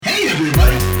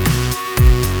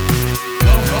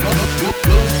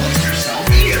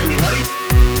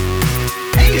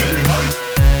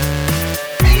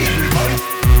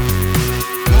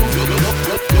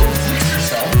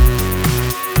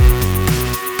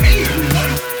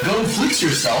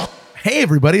Flix Yourself. Hey,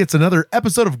 everybody, it's another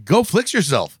episode of Go Flix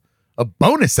Yourself, a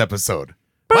bonus episode.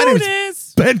 My name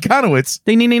is Ben Conowitz.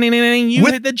 Ding, ding, ding, ding, ding, ding. You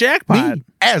With hit the jackpot. Me,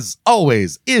 as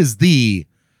always, is the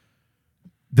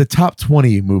top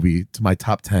 20 movie to my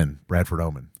top 10, Bradford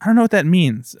Oman. I don't know what that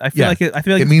means. I feel like it it's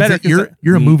means better that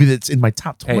you're a movie that's in my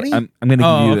top 20. Hey, I'm going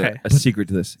to give you okay. a secret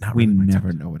to this. Not We really my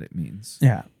never top know what it means.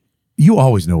 Yeah. You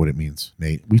always know what it means,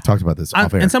 Nate. We've talked about this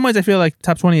off air. In some ways, I feel like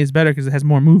top 20 is better because it has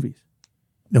more movies.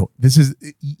 No, this is,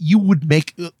 you would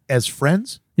make, as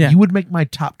friends, Yeah. you would make my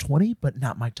top 20, but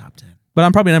not my top 10. But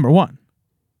I'm probably number one.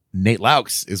 Nate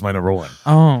Laux is my number one.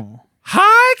 Oh.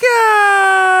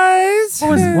 Hi, guys.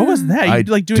 What was that? You I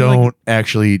like doing don't like,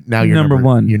 actually. Now you're Number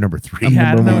one. You're number 3. I'm yeah, I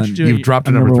number don't know one. what you're doing. You've dropped to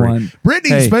I'm number number 3. one.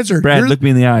 Brittany Hey, Spencer, Brad, you're look me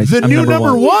in the eyes. the I'm new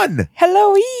number one.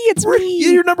 Hello, it's me.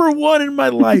 You're number 1 in my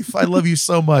life. I love you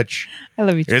so much. I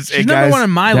love you too. she's number one in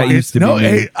my That life. used to No, be me.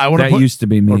 hey, I wanna that put- used to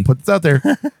be I'm me. gonna put this out there.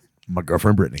 My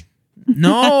girlfriend Brittany.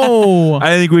 No.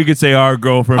 I think we could say our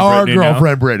girlfriend. Our Brittany now.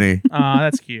 girlfriend Brittany.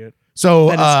 That's cute. So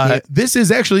That is cute. this is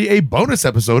actually a bonus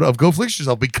episode of Go Flix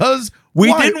Yourself because We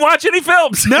why? didn't watch any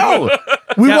films. No,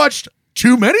 we Yeah. watched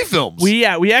too many films. We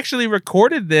actually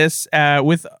recorded this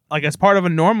with like as part of a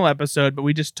normal episode, but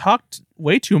we just talked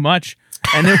way too much,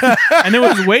 and it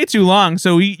was way too long.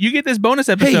 So you get this bonus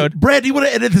Hey, episode, Brad, do you want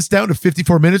to edit this down to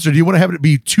 54 minutes, or do you want to have it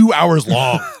be 2 hours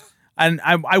long? and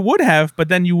I would have, but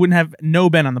then you wouldn't have no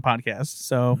Ben on the podcast.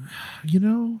 So, You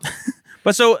know,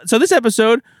 but so this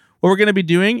episode, what we're going to be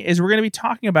doing is we're going to be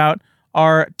talking about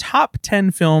our top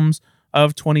 10 films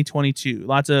of 2022.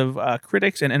 Lots of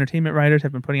critics and entertainment writers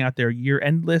have been putting out their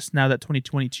year-end list now that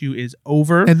 2022 is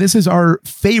over. and this is our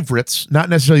favorites, not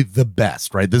necessarily the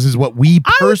best, right? This is what we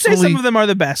I would say personally. some of them are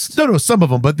the best. No, some of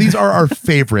them, but these are our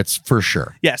favorites for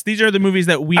sure. Yes, these are the movies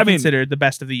that we I mean- considered the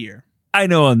best of the year. I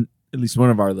know on at least one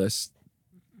of our lists.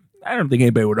 I don't think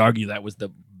anybody would argue that was the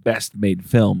best made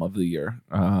film of the year.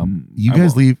 You I guys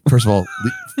won't. leave. First of all,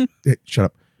 hey, shut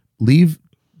up. Leave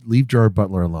Gerard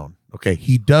Butler alone. Okay,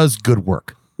 he does good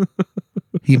work.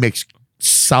 He makes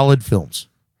solid films.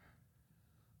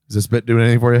 Is this bit doing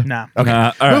anything for you? Nah. Okay,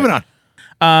 all right. moving on.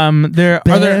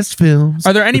 Best films.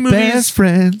 are there any the movies- Best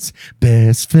friends,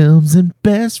 best films, and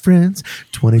best friends.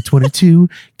 2022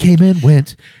 came and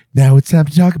went. Now it's time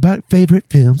to talk about favorite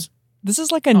films. This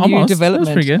is like a new Almost. That was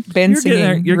development. pretty good. Ben You're getting there.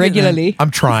 singing You're getting there. regularly. I'm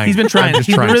trying. He's been trying. I'm just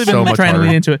He's trying really so been much trying to harder.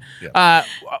 lean into it.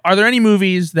 Are there any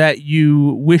movies that you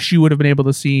wish you would have been able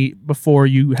to see before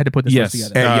you had to put this Yes. list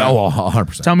together? Yeah,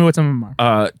 100%. Tell me what some of them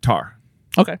are. Tar.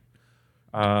 Okay.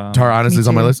 Tar honestly is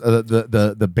on my too. list.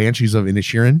 The Banshees of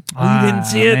Inisherin. you didn't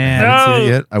see it? Man, No. I haven't seen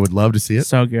it yet. I would love to see it.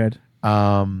 so good.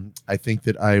 I think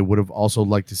that I would have also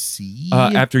liked to see.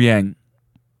 After Yang.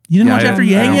 You didn't Yeah, watch I After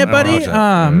don't- Yang I yet, don't watch buddy?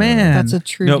 that. Oh man, That's a No,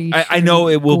 truly. I know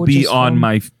it will be gorgeous on film.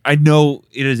 my. I know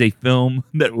it is a film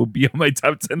that will be on my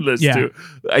top 10 list Yeah. too.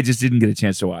 I just didn't get a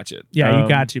chance to watch it. yeah. You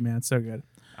got to, man. It's so good.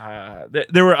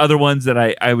 There were other ones that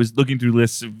I was looking through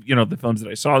lists of the films that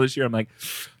I saw this year. I'm like,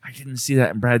 I didn't see that,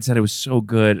 and Brad said it was so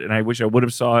good, and I wish I would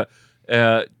have saw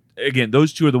it. Again,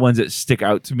 those two are the ones that stick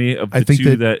out to me. Of the I think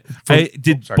two that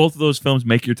did sorry. both of those films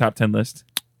make your top 10 list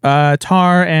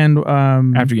Tar and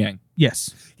after Yang?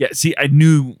 yes. Yeah, see, I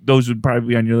knew those would probably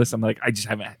be on your list. I'm like, I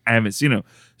haven't seen them,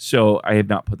 so I have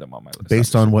not put them on my list.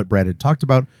 Based on what Brad had talked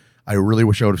about, I really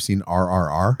wish I would have seen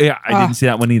RRR. yeah, I didn't see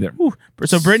that one either. Whew.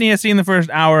 So Brittany has seen the first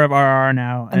hour of RR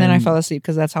now, And then I fell asleep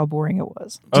because that's how boring it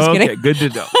was. Just Oh, okay, kidding. good to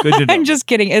know. Good to know. I'm just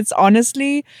kidding. It's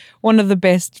honestly one of the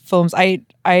best films. I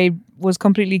was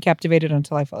completely captivated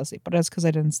until I fell asleep, but that's because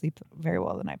I didn't sleep very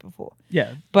well the night before.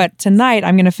 Yeah. But tonight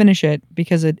I'm going to finish it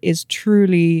because it is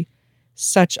truly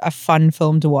such a fun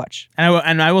film to watch.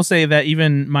 And I will say that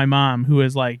even my mom, who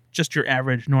is like just your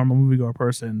average normal moviegoer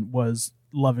person, was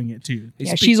loving it too.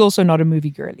 Yeah, she's also not a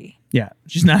movie girly. Yeah,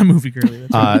 she's not a movie girly.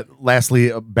 That's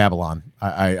Lastly, Babylon.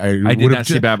 I did would not have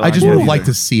see Babylon I just yet would have either. liked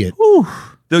to see it.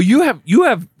 Though you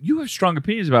have strong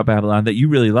opinions about Babylon that you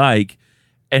really like,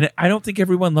 and I don't think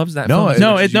everyone loves that. No, film as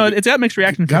no, much as you do. it's got mixed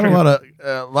reactions. Got for a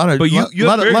sure. lot of But you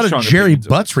have very lot of strong Jerry opinions of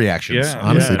Butts reactions. Yeah,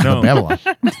 honestly, yeah, to no. Babylon.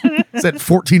 It's at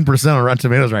 14% on Rotten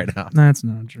Tomatoes right now. That's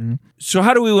not true. So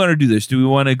how do we want to do this? Do we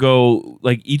want to go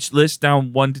like each list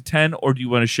down 1 to 10, or do you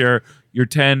want to share your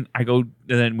 10? I go, and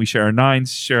then we share our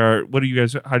 9s. What do you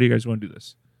guys? How do you guys want to do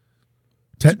this?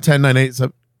 10, 9, 8,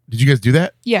 7. Did you guys do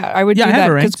that? Yeah, I would Yeah, do I have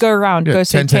that. it Let's ranked. go around. Yeah, Go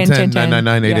say 10, 10, 9, 9,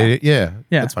 9, 8, yeah. 8, 8. Yeah,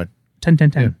 Yeah. that's fine. 10,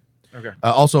 10, 10. Okay.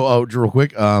 Also, real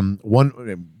quick,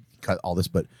 one cut all this,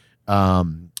 but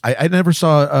I never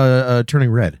saw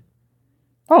Turning Red.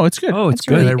 Oh, it's good. Oh, it's That's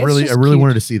good. And I It's really just really cute.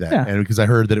 wanted to see that, Yeah. and because I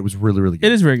heard that it was really really good.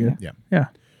 It is very good. Yeah. Yeah.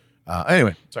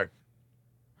 Anyway, sorry.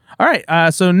 All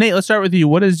right. So Nate, let's start with you.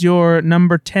 What is your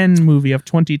number 10 movie of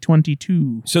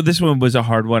 2022? So this one was a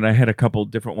hard one. I had a couple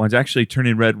different ones. Actually,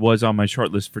 Turning Red was on my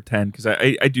short list for 10 because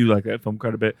I do like that film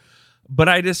quite a bit. But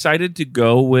I decided to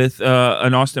go with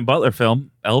an Austin Butler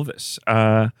film, Elvis.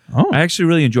 I actually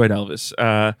really enjoyed Elvis.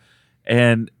 I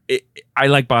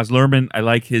like Baz Luhrmann. I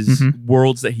like his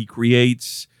worlds that he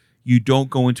creates. You don't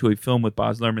go into a film with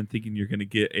Baz Luhrmann thinking you're going to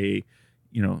get a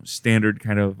standard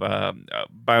kind of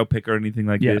biopic or anything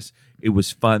like this. It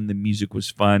was fun. The music was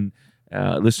fun.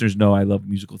 Listeners know I love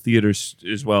musical theaters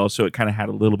as well, so it kind of had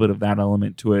a little bit of that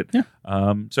element to it. Yeah.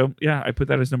 I put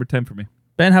that as number 10 for me.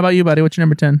 Ben, how about you, buddy? What's your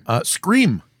number 10?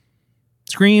 Scream.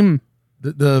 Scream.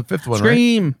 The fifth one,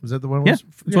 Scream. right? Was that the one? Yeah,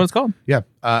 that's what it's called. Yeah.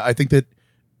 I think that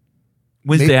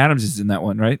Wednesday Addams is in that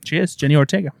one, right? She is. Jenny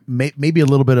Ortega. maybe a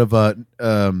little bit of a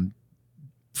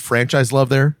franchise love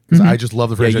there because I just love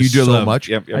the franchise so much.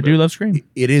 Yep, I do love Scream.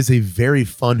 It is a very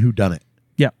fun whodunit.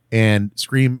 Yeah. And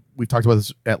Scream, we've talked about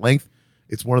this at length.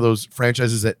 It's one of those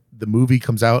franchises that the movie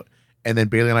comes out and then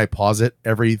Bailey and I pause it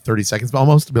every 30 seconds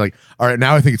almost to be like, all right,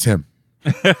 now I think it's him.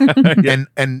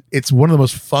 And it's one of the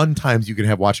most fun times you can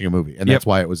have watching a movie. And that's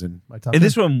why it was in my top 10. And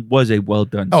this one was a well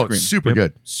done Oh, Scream. it's super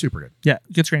good. Super good. Yeah,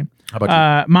 good Scream. How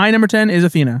about you? My number 10 is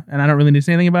Athena, and I don't really need to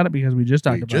say anything about it because we just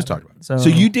talked about it. So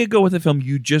you did go with a film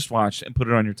you just watched and put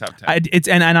it on your top 10.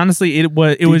 And honestly, it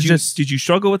was just. Did you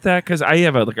struggle with that? Because I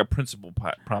have a principle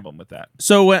problem with that.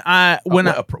 So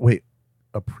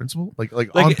A principle? Like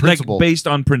on principle? Like based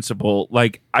on principle.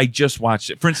 Like I just watched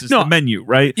it. For instance, The Menu,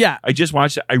 right? Yeah. I just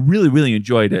watched it. I really, really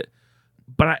enjoyed it.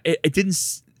 But it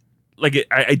didn't like it.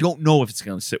 I don't know if it's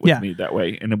going to sit with me that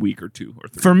way in a week or 2 or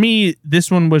 3. For me,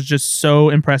 this one was just so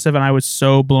impressive, and I was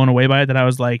so blown away by it that I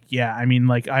was like, I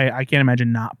can't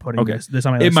imagine not putting this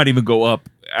on my list. It might even go up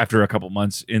after a couple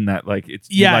months in that it's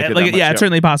it's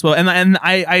certainly possible. And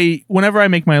I whenever I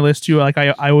make my list too, like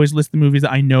I always list the movies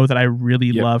that I know that I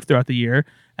really loved throughout the year,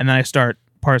 and then I start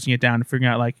parsing it down and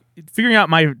figuring out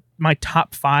my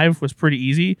top 5 was pretty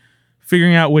easy.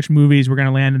 Figuring out which movies were going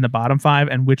to land in the bottom 5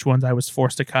 and which ones I was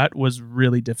forced to cut was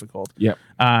really difficult. Yeah.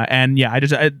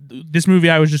 This movie,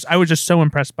 I was just so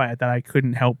impressed by it that I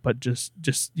couldn't help but just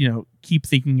keep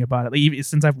thinking about it even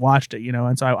since I've watched it,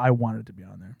 and so I wanted it to be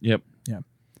on there. Yep. Yeah.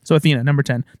 So Athena, number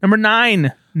 10. Number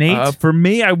 9, Nate. For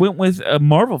me, I went with a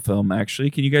Marvel film, actually.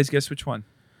 Can you guys guess which one?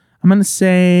 I'm going to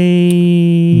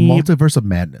say Multiverse of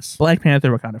Madness. Black Panther,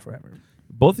 Wakanda Forever.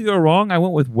 Both of you are wrong. I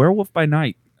went with Werewolf by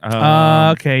Night.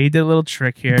 Okay, you did a little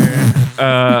trick here.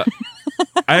 I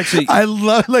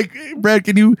love, Brad,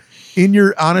 can you, in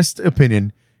your honest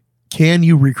opinion, can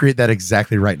you recreate that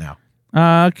exactly right now?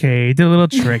 Okay, you did a little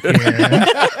trick here.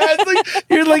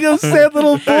 You're like a sad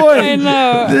little boy. I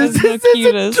know. This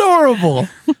is adorable.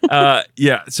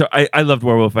 So I loved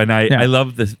Werewolf by Night. Yeah. I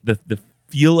love the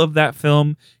feel of that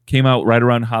film. Came out right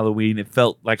around Halloween. It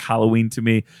felt like Halloween to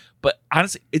me. But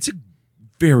honestly, it's a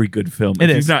very good film. If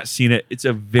you've not seen it, it's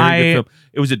a very good film.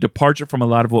 It was a departure from a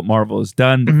lot of what Marvel has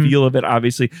done. The feel of it,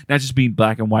 obviously, not just being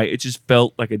black and white. It just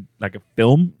felt like a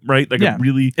film, right? A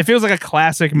really. It feels like a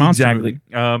classic monster movie.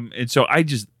 Movie. And so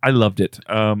I loved it,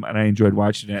 and I enjoyed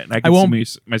watching it, and I can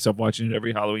see myself watching it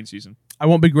every Halloween season. I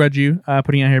won't begrudge you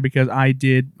putting it here because I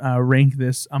did rank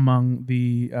this among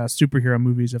the superhero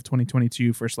movies of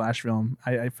 2022 for Slash Film.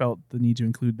 I felt the need to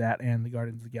include that and the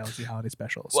Guardians of the Galaxy Holiday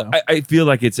Special. So I feel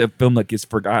like it's a film that gets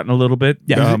forgotten a little bit.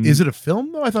 Yeah. Is it a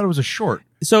film though? I thought it was a short.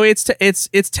 So it's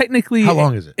technically. How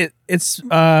long is it? It's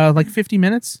like 50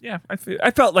 minutes. Yeah,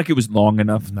 I felt like it was long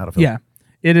enough. Not a film. Yeah,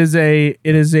 it is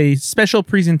a special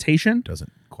presentation.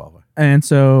 Doesn't qualify. And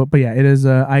so, but yeah, it is.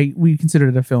 We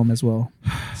considered it a film as well.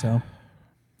 So.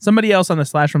 Somebody else on the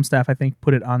Slash Film staff, I think,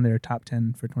 put it on their top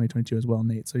 10 for 2022 as well,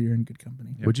 Nate. So you're in good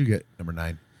company. What'd you get? Number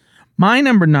 9. My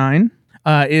number 9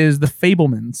 is The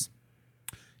Fabelmans.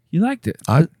 You liked it.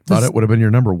 I thought it would have been your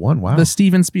number 1. Wow. The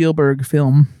Steven Spielberg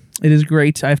film. It is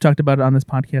great. I've talked about it on this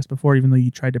podcast before, even though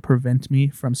you tried to prevent me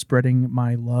from spreading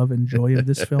my love and joy of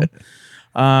this film.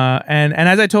 And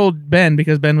as I told Ben,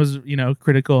 because Ben was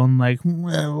critical and like,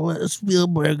 well,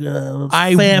 Spielberg,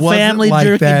 family like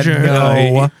jerky that. jerk.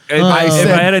 No. If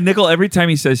said- I had a nickel every time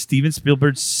he says Steven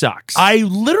Spielberg sucks. I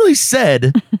literally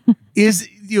said, does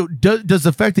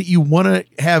the fact that you want to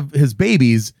have his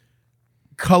babies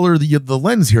color the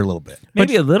lens here a little bit?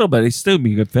 Maybe a little bit. It's still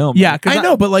be a good film. Yeah, I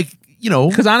know, but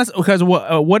because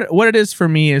what it is for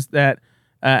me is that,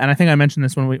 and I think I mentioned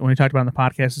this when we talked about it on the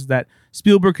podcast, is that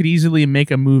Spielberg could easily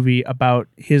make a movie about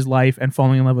his life and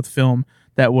falling in love with film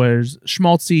that was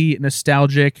schmaltzy,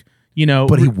 nostalgic,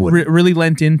 but he wouldn't. really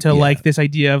lent into like this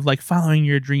idea of like following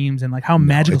your dreams and like how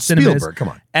magical it's cinema Spielberg, is. come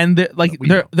on. And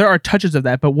there are touches of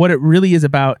that, but what it really is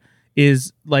about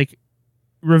is like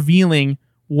revealing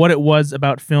what it was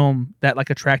about film that like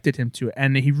attracted him to it,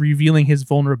 and he revealing his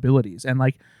vulnerabilities and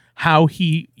like how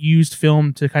he used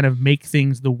film to kind of make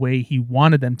things the way he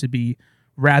wanted them to be,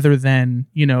 rather than,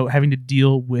 you know, having to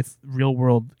deal with real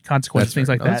world consequences, That's things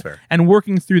fair. like No, that's that, fair. and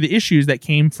working through the issues that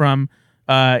came from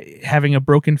having a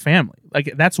broken family.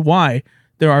 Like that's why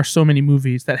there are so many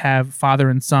movies that have father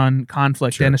and son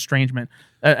conflict Sure. and estrangement,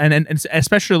 and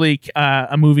especially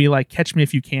a movie like Catch Me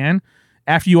If You Can.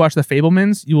 After you watch The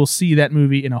Fabelmans, you will see that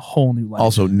movie in a whole new light.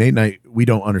 Also, Nate and I, we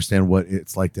don't understand what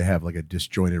it's like to have like a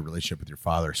disjointed relationship with your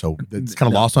father. So it's kind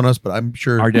of lost on us, but I'm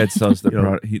sure. Our dad sells You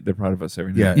know, they're proud of us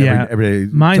every night. yeah, Yeah. every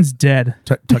day. Mine's dead.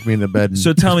 Tuck me in the bed. And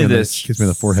So tell kiss me on the- this. kiss me on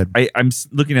the forehead. I'm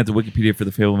looking at the Wikipedia for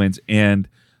the Fablemans, and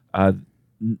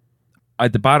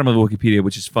at the bottom of the Wikipedia,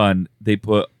 which is fun, they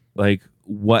put like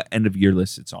what end of year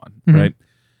list it's on, Mhm. right?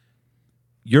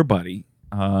 Your buddy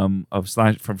from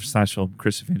Slash Film,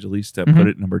 Chris Evangelista, Mhm. put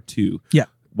it number 2. Yeah.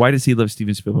 Why does he love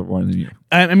Steven Spielberg more than you?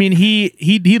 I mean,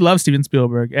 he loves Steven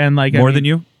Spielberg, and like More than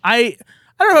you? I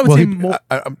don't know if I would Well, say he, more.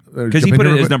 Because he put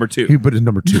it as number 2. He put it as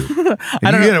number 2.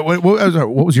 I don't know.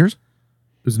 What was yours?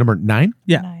 It was number 9.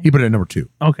 Yeah. Nice. He put it at number 2.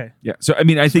 Okay. Yeah. So I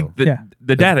mean, I think So- that Yeah.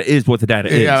 the data is what the data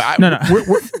is. No.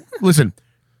 Listen,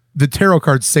 the tarot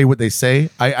cards say what they say.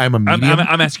 I'm a medium.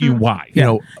 I'm asking you why. you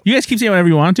know, You guys keep saying whatever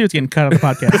you want to. It's getting cut out of the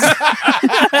podcast.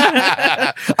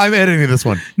 I'm editing this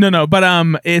one. No, but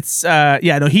it's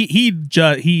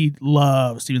he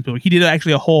loves Steven Spielberg. He did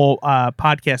actually a whole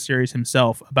podcast series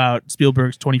himself about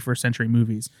Spielberg's 21st century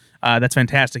movies. That's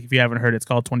fantastic. If you haven't heard it, it's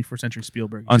called 21st Century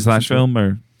Spielberg. On Slash Film,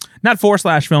 or Not for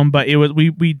Slash Film, but it was we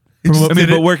just I mean, did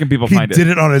but it- where can people He find did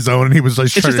it? it on his own, and he was like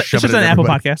it's trying just to shove it's it an in Apple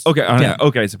everybody. podcast. Okay. Yeah.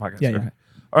 Okay. It's a podcast. Yeah, Okay. yeah.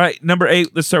 All right. Number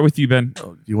 8. Let's start with you, Ben.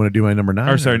 You want to do my number 9?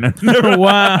 Or sorry, no.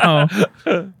 Wow.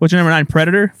 What's your number 9?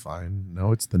 Predator? Fine.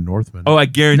 No, it's the Northman. Oh, I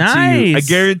guarantee you. I Nice.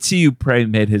 guarantee you, Prey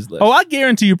made his list. Oh, I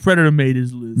guarantee you Predator made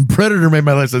his list. Predator made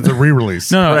my list. It's a re-release.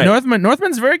 No, Right.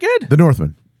 Northman's very good. The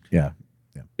Northman. Yeah.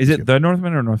 Is it the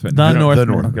Northman or Northman? The I don't- Northman.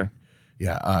 The Northman. Okay.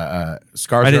 Yeah. I didn't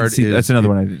Skarsgård see. is. That's another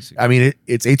one I didn't see. I mean,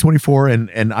 it's A24,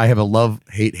 and I have a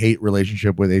love-hate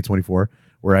relationship with A24,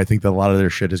 where I think that a lot of their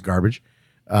shit is garbage.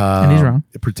 And he's wrong.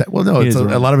 Well, no, He it's is a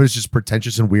wrong. lot of it is just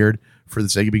pretentious and weird for the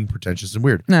sake of being pretentious and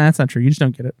weird. Nah, that's not true. You just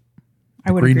don't get it.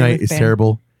 I would Green agree Knight with is Ben.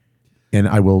 terrible, and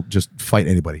I will just fight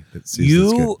anybody that sees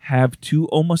this good. You have, to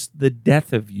almost the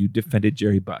death of you, defended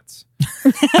Jerry Butts.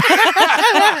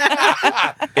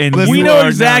 And Listen, We you know are now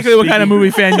exactly what kind of speaking-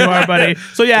 movie fan you are, buddy.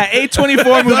 So yeah,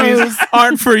 A24 movies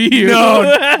aren't for you.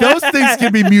 No, those things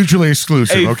can be mutually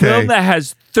exclusive. A Okay, film that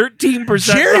has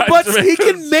 13%. Jerry Rotten Butts, he Tomatoes.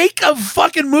 can make a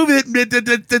fucking movie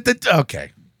that.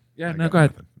 Okay, Yeah, no, go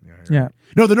ahead. Yeah.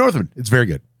 No, The Northman. It's very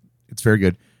good. It's very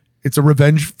good. It's a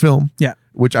revenge film. Yeah.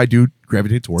 which I do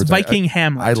gravitate towards. Viking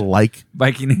Hamlet. I like.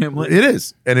 Viking Hamlet. It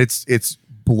is, and it's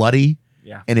bloody.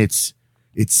 Yeah. and it's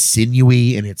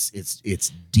sinewy, and it's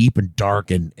deep and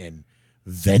dark and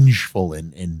vengeful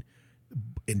and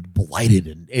blighted,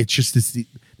 and it's just this.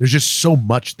 There's just so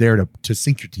much there to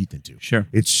sink your teeth into. Sure.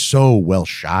 It's so well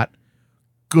shot.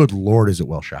 Good Lord, is it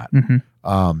well shot? Mhm.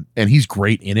 And he's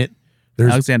great in it.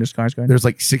 There's Alexander Skarsgård. there's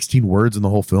like 16 words in the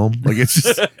whole film. Like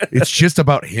it's just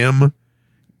about him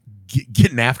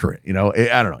getting after it. You know,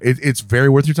 I don't know. It's very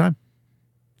worth your time.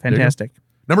 Fantastic.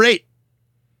 Number 8,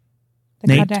 The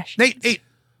Nate. Kardashians. Nate. 8.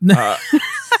 Uh,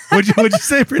 What'd you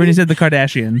say, Brittany Brittany? said the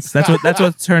Kardashians. That's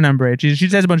what's her number 8. She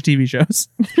has a bunch of TV shows.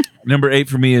 number 8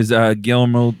 for me is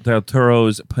Guillermo del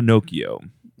Toro's Pinocchio.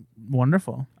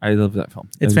 Wonderful. I love that film.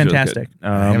 It's It was really fantastic. good.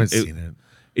 I haven't seen it.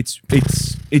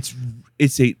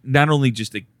 It's a not only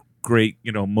just a great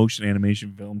motion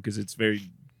animation film because it's very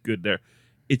good there.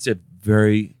 It's a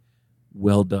very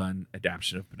well done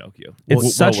adaptation of Pinocchio.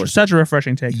 It's such a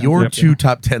refreshing take. on Your it. two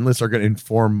top 10 lists are going to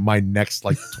inform my next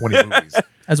 20 movies.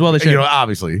 As well they should.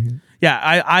 Obviously. Yeah,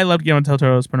 I loved Guillermo del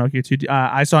Toro's Pinocchio too.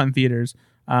 I saw it in theaters,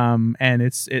 and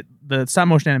the stop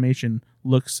motion animation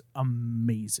looks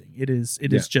amazing. It is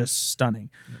just stunning.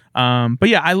 But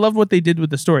yeah, I love what they did with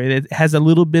the story. It has a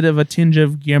little bit of a tinge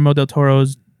of Guillermo del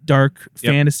Toro's dark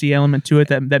fantasy element to it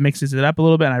that mixes it up a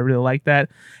little bit, and I really like that.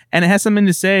 And it has something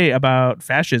to say about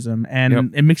fascism,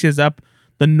 and it mixes up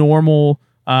the normal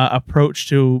approach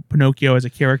to Pinocchio as a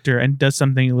character and does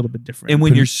something a little bit different. And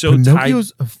when you're so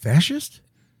Pinocchio's a fascist?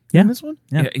 Yeah. In this one?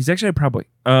 Yeah. yeah, he's actually a proud boy.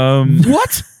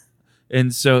 What?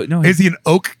 And so no, Is he an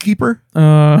oak keeper?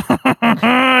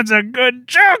 it's a good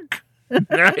joke.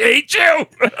 I hate you.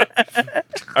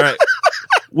 All right.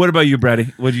 What about you,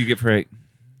 Brady? What did you get for 8?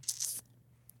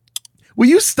 Will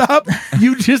you stop?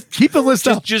 You just keep the list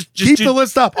up. Just keep the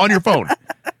list up on your phone.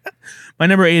 My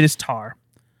number 8 is Tar.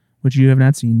 which you have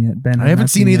not seen yet. Ben, I has haven't not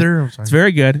seen it. either. I'm sorry. It's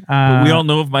very good. But we all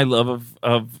know of my love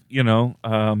of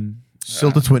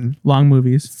Tilda Swinton. long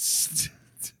movies.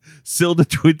 Tilda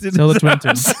Swinton. Tilda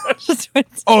Swinton.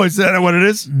 Oh, is that what it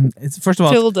is? It's first of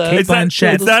all Tilda. Kate It's not,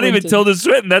 Blanchett. it's not even Tilda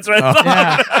Swinton. That's what I thought.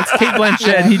 Yeah, it's Kate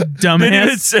Blanchett. You They didn't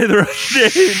dumbass. say the right name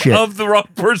Shit. of the wrong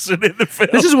person in the film.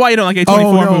 This is why you don't like A24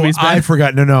 Oh no, movies, Ben. I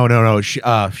forgot. No.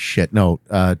 Shit. No.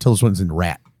 Tilda Swinton's in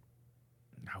Rat.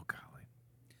 Oh golly.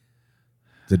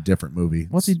 It's a different movie.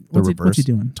 What's It's he? the What's he reverse.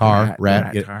 doing? Tar,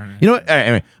 Rat. Tar. You know what?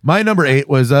 Anyway, my number 8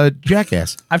 was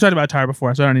Jackass. I've talked about Tar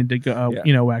before, so I don't need to go,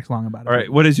 Yeah. wax long about it. All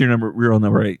right. What is your real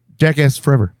number 8? Jackass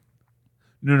Forever.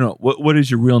 No. What is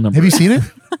your real number? Have you seen it?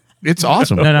 It's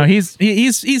awesome. No, he's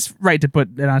right to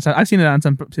put it on. I've seen it on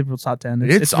some people's top 10.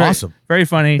 It's very, awesome. Very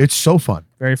funny. It's so fun.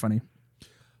 Very funny.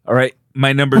 All right.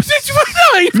 My number.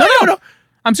 No.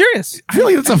 I'm serious. I feel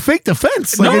like it's a fake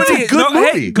defense. Like it's a good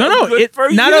movie. No. Good It for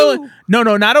not you.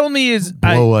 only not only is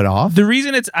Blow it off. the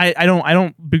reason it's I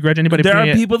don't begrudge anybody. There putting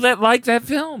are it, people that like that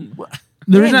film.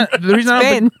 The reason I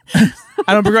don't Ben.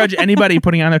 I don't begrudge anybody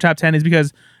putting it on their top 10 is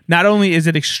because not only is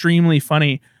it extremely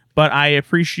funny, but I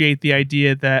appreciate the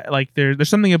idea that like there's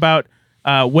something about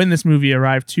when this movie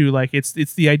arrived too. Like it's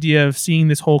the idea of seeing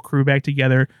this whole crew back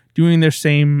together, doing their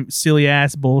same silly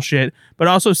ass bullshit, but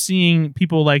also seeing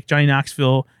people like Johnny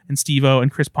Knoxville and Steve-O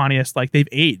and Chris Pontius, like they've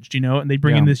aged, and they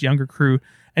bring in this younger crew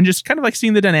and just kind of like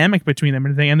seeing the dynamic between them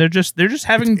and everything. And they're just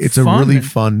having It's fun. a really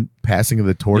fun passing of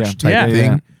the torch Yeah. type Yeah. of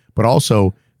thing. Yeah. But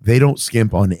also, they don't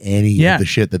skimp on any Yeah. of the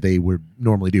shit that they would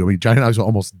normally do. I mean, Johnny Knoxville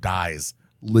almost dies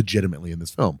legitimately in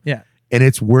this film. Yeah. And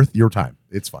it's worth your time.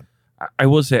 It's fun. I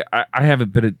will say I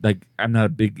haven't been I'm not a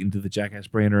big into the Jackass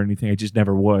brand or anything. I just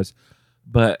never was.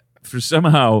 But for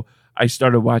somehow I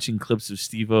started watching clips of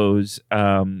Steve-O's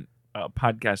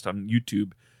podcast on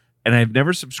YouTube, and I've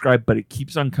never subscribed, but it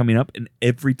keeps on coming up. And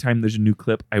every time there's a new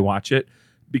clip, I watch it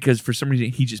because for some reason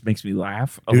he just makes me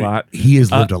laugh a Dude, lot. He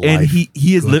has lived a life. and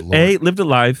he has Good Lord. lived a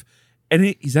life, and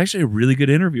he's actually a really good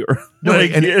interviewer. No,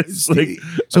 and it's like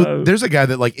so there's a guy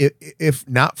that like if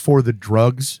not for the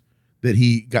drugs that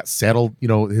he got settled,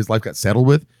 his life got settled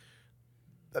with,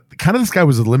 kind of the sky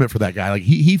was the limit for that guy. Like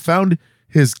he found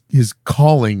his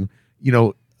calling,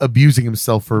 abusing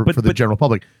himself for the general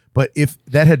public. But if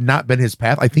that had not been his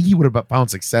path, I think he would have found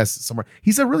success somewhere.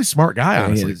 He's a really smart guy,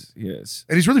 honestly. He is.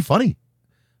 And he's really funny.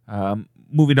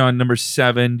 Moving on, number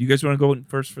 7. Do you guys want to go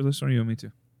first for this one, or you want me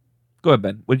to? Go ahead,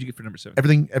 Ben. What did you get for number 7?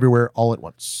 Everything, everywhere, all at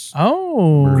once.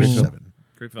 Oh, Number Great film. 7.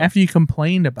 Great film. after you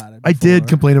complained about it. I did before.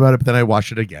 complain about it, but then I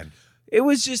watched it again. It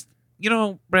was just,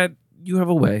 Brad, you have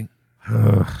a way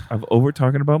of over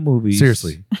talking about movies.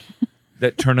 Seriously.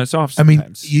 That turn us off I mean,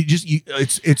 sometimes.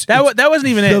 it's That wasn't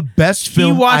even the it. best He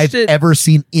film watched I've it- ever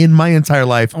seen in my entire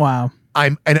life. Wow.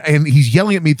 And he's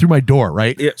yelling at me through my door,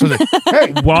 right? Yeah. So like,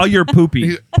 hey, While you're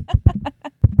poopy.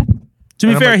 To be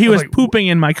And I'm fair, like- he I'm was like, pooping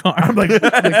in my car. I'm like,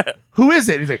 who is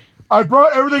it? He's like, I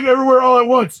brought everything everywhere all at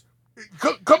once.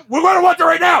 Come, we're going to watch it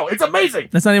right now. It's amazing.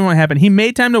 That's not even what happened. He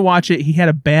made time to watch it. He had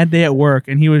a bad day at work,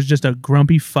 and he was just a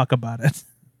grumpy fuck about it.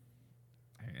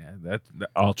 Yeah,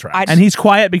 I'll try. I- And he's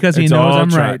quiet because he It's knows all I'm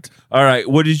track. right. All right.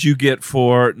 What did you get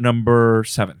for number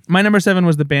 7? My number 7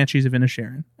 was The Banshees of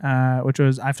Inisherin, which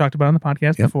was I've talked about on the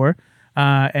podcast Yep. before.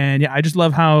 And yeah, I just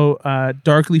love how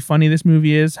darkly funny this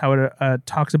movie is. How it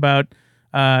talks about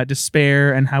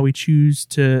despair and how we choose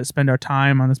to spend our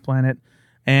time on this planet.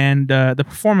 And the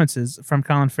performances from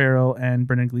Colin Farrell and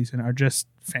Brendan Gleeson are just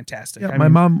fantastic. Yeah, I my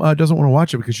mean, mom doesn't want to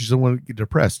watch it because she doesn't want to get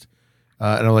depressed.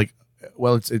 And I'm like,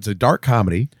 well, it's a dark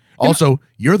comedy. Also,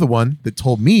 you're the one that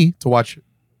told me to watch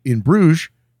In Bruges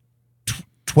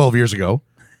 12 years ago.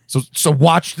 So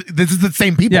watch. This is the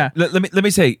same people. Yeah. Let me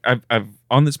say, I've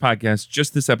on this podcast,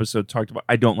 just this episode, talked about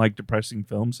I don't like depressing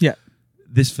films. Yeah.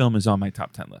 This film is on my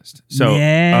top 10 list. So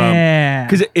yeah.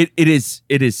 because it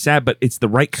is sad, but it's the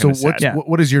right So kind of sad. Yeah.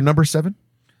 what is your number 7?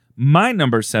 My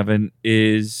number 7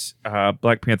 is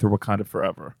Black Panther: Wakanda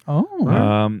Forever. Oh.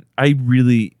 I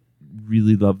really,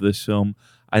 really love this film.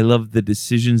 I love the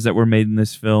decisions that were made in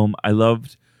this film. I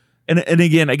loved, and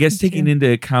again, I guess taking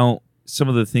into account some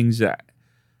of the things that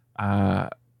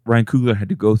Ryan Coogler had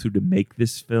to go through to make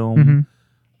this film,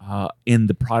 in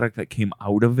the product that came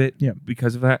out of it. Yeah.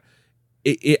 Because of that,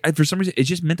 it for some reason it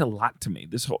just meant a lot to me.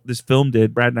 This film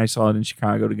did. Brad and I saw it in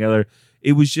Chicago together.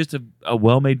 It was just a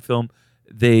well-made film.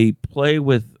 They play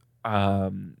with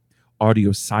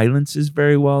audio silences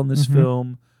very well in this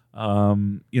film.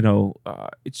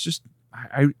 It's just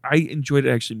I enjoyed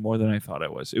it actually more than I thought I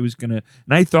was. It was gonna,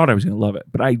 and I thought I was gonna love it,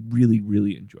 but I really,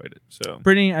 really enjoyed it. So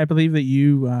Brittany, I believe that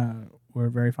you were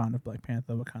very fond of Black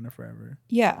Panther: Wakanda Forever.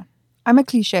 Yeah. I'm a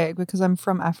cliche because I'm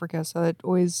from Africa, so it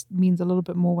always means a little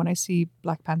bit more when I see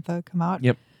Black Panther come out.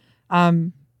 Yep.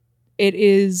 It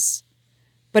is,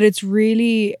 but it's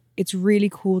really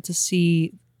cool to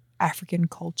see African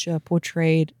culture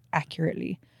portrayed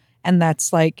accurately, and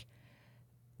that's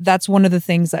one of the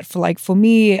things that for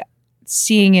me,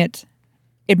 seeing it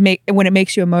when it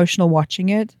makes you emotional watching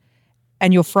it,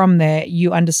 and you're from there,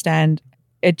 you understand.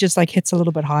 It just like hits a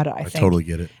little bit harder. I think. totally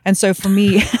get it. And so for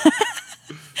me.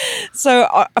 So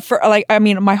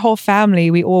my whole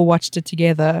family, we all watched it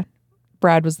together.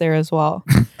 Brad was there as well.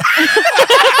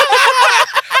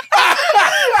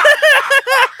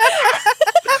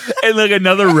 And like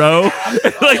another row.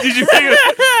 Like, did you think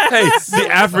hey, the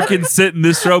Africans sit in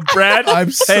this row, Brad?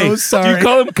 I'm so hey, sorry. Do you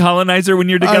call him colonizer when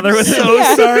you're together I'm with him?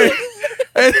 so sorry.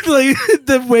 And like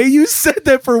the way you said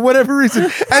that for whatever reason,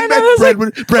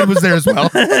 and Brad was there as well.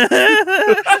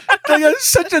 Like, that's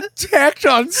such a tacked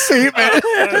on statement.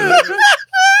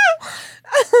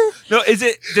 No,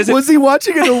 Was he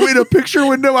watching it in a picture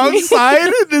window outside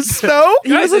in the snow?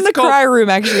 He was in it's the called- cry room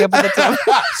actually up at the top.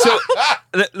 So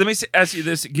let me ask you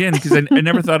this again, because I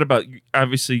never thought about.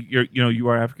 Obviously, you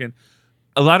are African.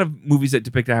 A lot of movies that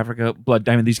depict Africa, Blood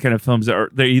Diamond, these kind of films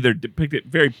they either depict it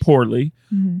very poorly,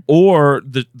 or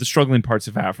the struggling parts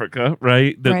of Africa,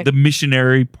 right? The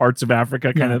missionary parts of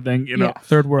Africa, kind of thing. Yeah.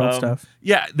 Third world stuff.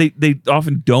 Yeah, they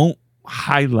often don't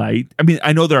highlight. I mean,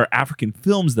 I know there are African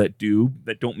films that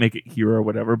don't make it here or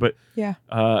whatever, but Yeah.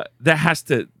 that has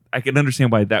to. I can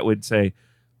understand why that would say,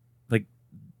 like,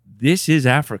 this is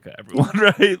Africa, everyone,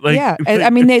 right? Like, Yeah. I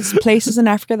mean, there's places in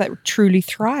Africa that truly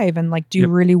thrive and like do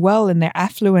really well, and they're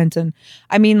affluent. And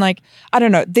I mean, like, I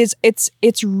don't know.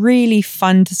 It's really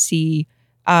fun to see.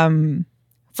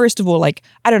 First of all, like,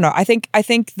 I don't know. I think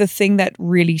the thing that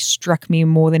really struck me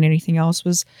more than anything else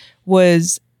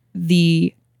was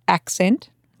the accent.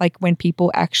 Like when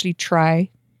people actually try,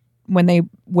 when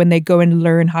they go and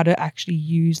learn how to actually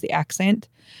use the accent.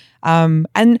 And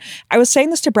I was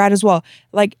saying this to Brad as well.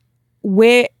 Like,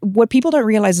 what people don't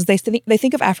realize is they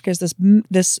think of Africa as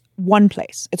this one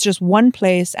place. It's just one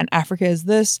place, and Africa is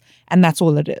this, and that's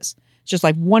all it is. It's just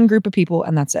like one group of people,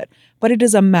 and that's it. But it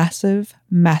is a massive,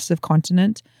 massive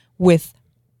continent with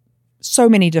so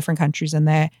many different countries in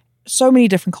there, so many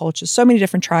different cultures, so many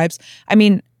different tribes. I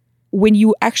mean, when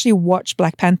you actually watch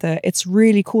Black Panther, it's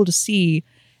really cool to see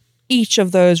each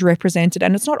of those represented.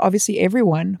 And it's not obviously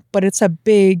everyone, but it's a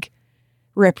big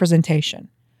representation,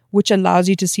 which allows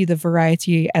you to see the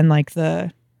variety and like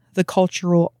the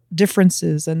cultural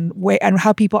differences and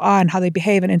how people are and how they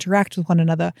behave and interact with one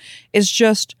another is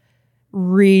just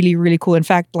really, really cool. In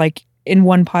fact, like in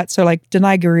one part, so like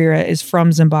Danai Gurira is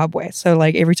from Zimbabwe. So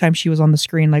like every time she was on the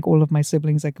screen, like all of my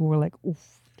siblings like were like, oof.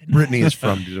 Brittany is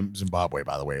from Zimbabwe,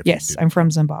 by the way. Yes, I'm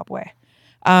from Zimbabwe.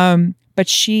 But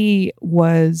she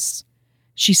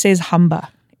says hamba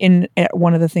in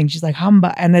one of the things. She's like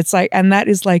hamba. And it's like, and that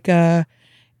is like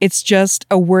it's just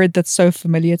a word that's so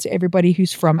familiar to everybody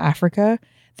who's from Africa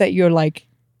that you're like,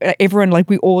 everyone, like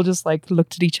we all just like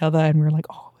looked at each other and we're like,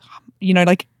 oh,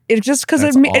 like it just, because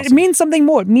it means something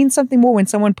more. It means something more when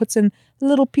someone puts in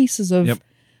little pieces of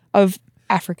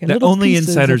Africa. That only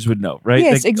insiders would know, right?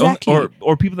 Yes, exactly.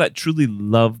 Or people that truly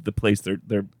love the place they're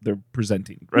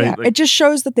presenting, right? Yeah, Like, it just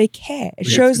shows that they care. It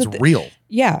shows it's that real.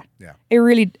 Yeah. It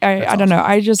really. I don't know.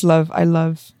 I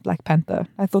love Black Panther.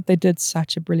 I thought they did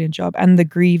such a brilliant job, and the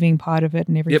grieving part of it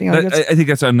and everything. I think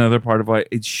that's another part of why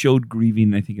it showed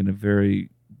grieving. I think in a very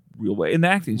real way, and the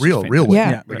acting is Real fantastic. way.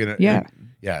 Yeah.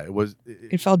 Like it was.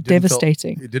 It felt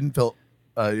devastating. It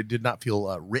did not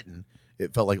feel written.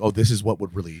 It felt like, oh, this is what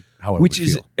would really how I Which would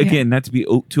is feel. again not to be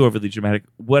too overly dramatic.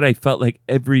 What I felt like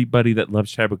everybody that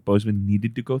loves Chadwick Boseman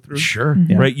needed to go through. Sure.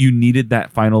 Mhm. Right, you needed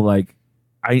that final like.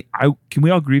 I can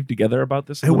we all grieve together about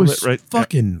this? A It little was bit, right?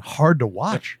 fucking hard to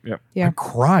watch. Yeah. I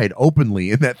cried openly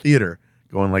in that theater,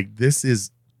 going like, this is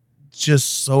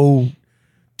just so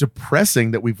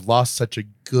depressing that we've lost such a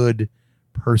good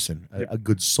person, a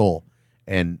good soul.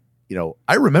 And,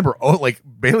 I remember, like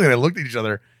Bailey and I looked at each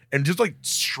other and just like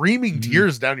streaming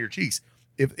tears down your cheeks.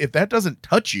 If that doesn't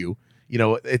touch you,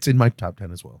 it's in my top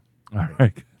 10 as well. All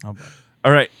right.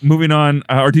 All right. Moving on.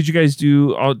 Or did you guys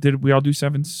did we all do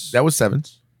sevens? That was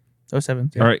sevens. Those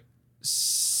 7. All right.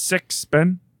 6,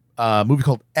 Ben? Movie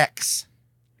called X.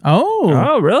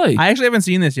 Oh, really? I actually haven't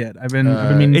seen this yet. I've been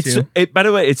meaning to. By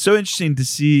the way, it's so interesting to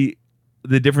see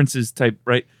the differences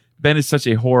right? Ben is such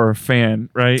a horror fan,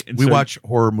 right? And We so, watch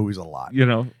horror movies a lot.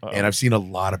 and I've seen a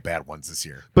lot of bad ones this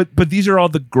year. but these are all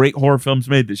the great horror films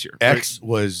made this year. right? X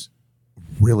was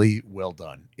really well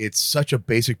done. It's such a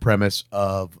basic premise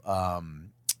of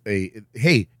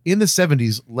hey, in the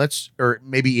 70s, or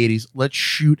maybe 80s, let's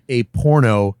shoot a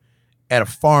porno at a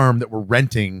farm that we're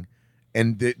renting,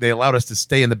 and they allowed us to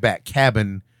stay in the back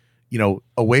cabin,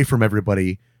 away from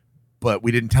everybody, but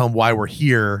we didn't tell them why we're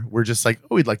here. We're just like,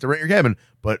 oh, we'd like to rent your cabin,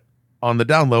 but on the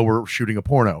down low, we're shooting a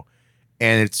porno,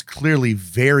 and it's clearly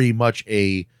very much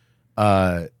a,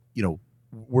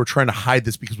 we're trying to hide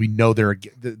this because we know they're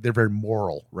very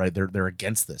moral, right? They're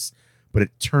against this, but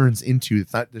it turns into,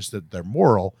 it's not just that they're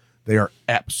moral; they are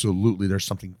absolutely, there's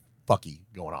something fucky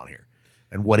going on here.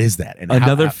 And what is that? And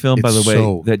Another film, by the it's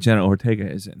way, that Jenna Ortega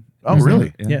is in. Oh,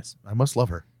 really? Yeah. Yes. I must love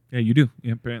her. Yeah, you do.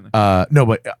 Yeah, apparently. No,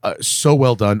 but so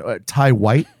well done. Ty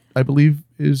White, I believe,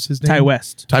 is his name. Ty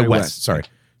West. Ty Ty West. West. Sorry,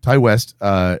 Ty West.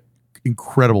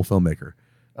 Incredible filmmaker.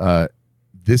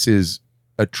 This is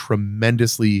a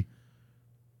tremendously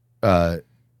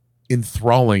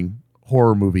enthralling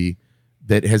horror movie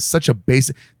that has such a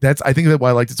basic. I think that's why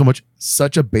I liked it so much.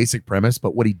 Such a basic premise,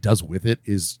 but what he does with it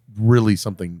is really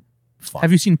something fun.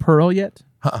 Have you seen Pearl yet?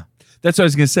 That's what I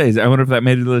was going to say. I wonder if that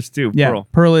made the list too. Yeah, Pearl.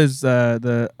 Pearl is a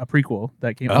prequel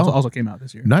that also came out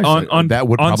this year. Nice. On that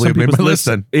would on probably some have made my people's list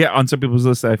then. Yeah, on some people's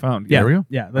list that I found. Yeah, There we go.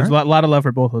 yeah. There's a lot of love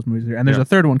for both those movies here, and there's Yeah. a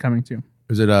third one coming too.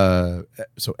 Is it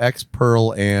so X,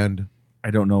 Pearl, and I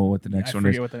don't know what the next I one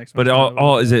forget is. what the next But one's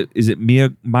called. is it Mia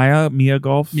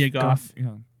Golf? Mia Goth. Yeah.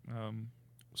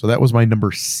 so that was my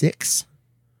number 6.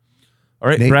 All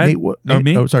right, Nate, Brad. Nate,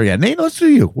 me? Oh, sorry, yeah, Nate. Let's do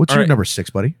you. What's All your right. number 6,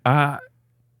 buddy?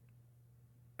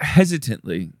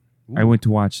 Hesitantly, I went to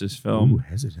watch this film Ooh,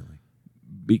 hesitantly.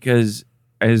 because,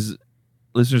 as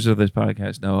listeners of this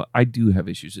podcast know, I do have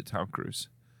issues with Tom Cruise.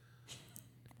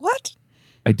 What?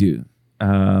 I do.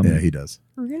 Yeah, he does.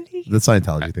 Really? The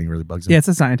Scientology thing really bugs him. Yeah, it's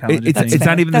a Scientology It's thing.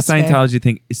 not even the That's fair. Scientology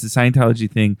thing. It's the Scientology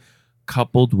thing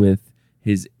coupled with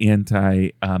his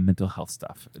anti mental health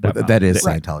stuff. That is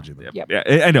Right. Scientology. But Yep.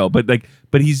 Yeah, I know, but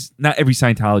he's not every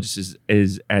Scientologist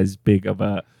is as big of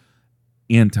a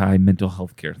anti mental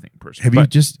health care thing person. Have you But,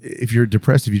 just, if you're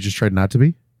depressed, have you just tried not to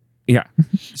be? Yeah.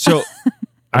 So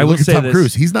I Look will at say Tom this.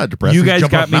 Cruise. He's not depressed. You He's guys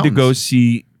jumping got off me to go mountains.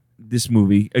 see this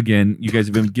movie again. You guys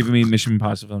have been giving me Mission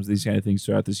Impossible films, these kind of things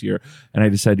throughout this year, and I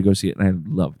decided to go see it, and I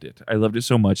loved it. I loved it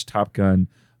so much. Top Gun,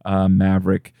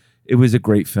 Maverick. It was a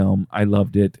great film. I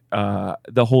loved it.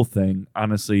 The whole thing,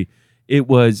 honestly, it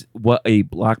was what a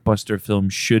blockbuster film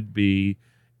should be.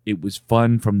 It was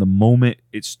fun from the moment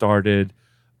it started.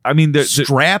 I mean,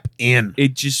 Strap in.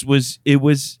 it just was. It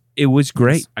was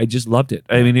great. I just loved it.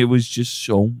 I mean, it was just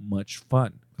so much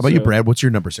fun. How about you, So- Brad? What's your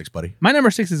number 6, buddy? My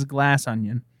number 6 is Glass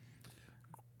Onion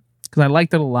because I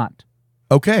liked it a lot.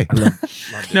 Okay.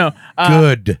 No,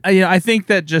 Good. I think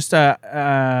that just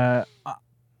I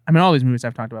mean, all these movies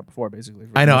I've talked about before, basically.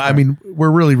 for I the know. most I part. mean,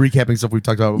 we're really recapping stuff we've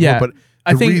talked about before, Yeah. but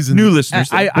I the think reason, New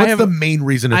listeners, I what's have the main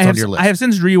reason it's I have on your list? I have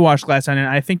since rewatched Glass Onion.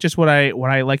 I think just what I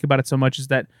like about it so much is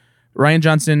that Ryan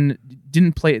Johnson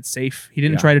didn't play it safe. He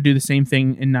didn't Yeah. try to do the same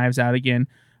thing in Knives Out again.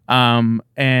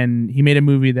 And he made a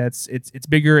movie that's it's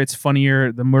bigger, it's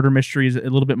funnier. The murder mystery is a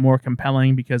little bit more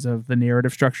compelling because of the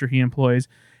narrative structure he employs.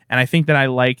 And I think that I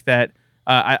like that.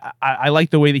 I like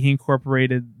the way that he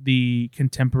incorporated the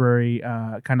contemporary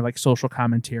kind of like social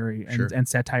commentary and, Sure. and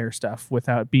satire stuff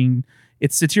without being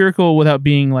it's satirical without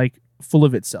being like full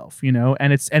of itself,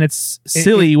 and it's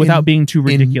silly without being too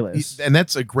ridiculous. And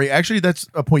that's a great, actually, that's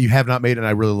a point you have not made, and I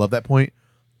really love that point.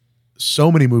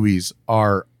 So many movies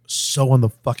are so on the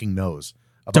fucking nose.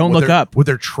 about Don't what look they're- up. What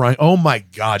they're trying. Oh my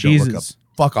God, don't look up. Jesus.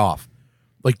 Fuck off.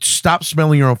 Like, stop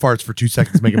smelling your own farts for 2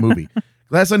 seconds to make a movie.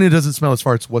 Glass Onion doesn't smell his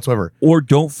farts whatsoever. Or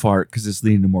don't fart because it's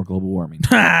leading to more global warming.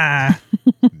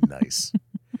 Nice.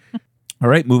 All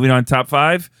right, moving on. Top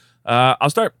 5. I'll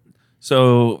start.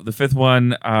 So the 5th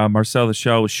one, Marcel the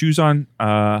Shell with shoes on.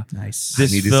 Nice.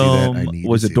 This need to see that. film I need to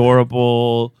was see that.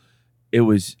 adorable. It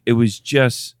was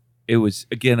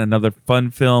again another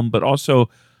fun film, but also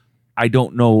I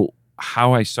don't know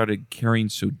how I started caring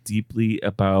so deeply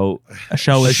about. A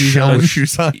shell with A shoes shell on. with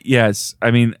shoes on. Yes,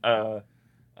 I mean,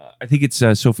 I think it's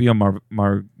Sophia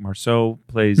Marceau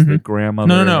plays the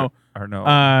grandmother. No. Or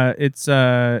no. It's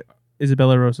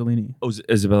Isabella Rossellini. Oh,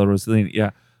 Isabella Rossellini.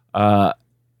 Yeah.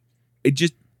 It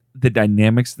just the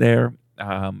dynamics there.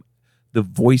 The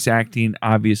voice acting,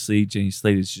 obviously, Jenny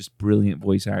Slate is just brilliant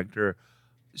voice actor.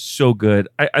 So good.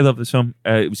 I love this film.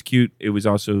 It was cute. It was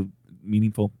also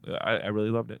meaningful. I really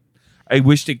loved it. I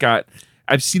wished it got.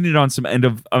 I've seen it on some end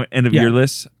of Yeah. year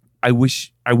lists. I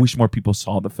wish more people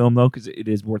saw the film though, because it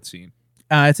is worth seeing.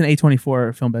 It's an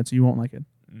A24 film, Ben, so you won't like it.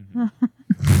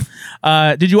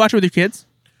 Mhm. Did you watch it with your kids?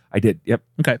 I did. Yep.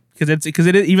 Okay, because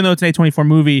it is, even though it's an A24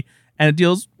 movie and it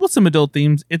deals with some adult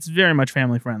themes, it's very much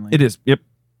family friendly. It is. Yep.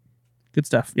 Good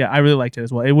stuff. Yeah, I really liked it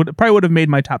as well. It probably would have made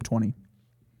my top 20.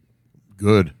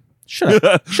 Good. Shut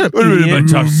up. Shut up. Would have been in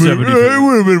my top 70. It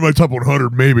would have been in my top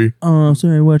 100, maybe. Oh,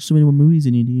 sorry. I watched so many more movies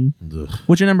than you do. Ugh.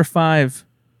 What's your number 5?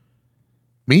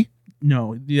 Me?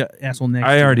 No, the asshole next.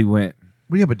 I to already you. went.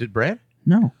 Well, yeah, but did Brad?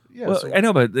 No. Yeah. Well, I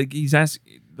know, but like he's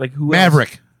asking, like who?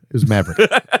 Maverick. It was Maverick.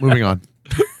 Moving on.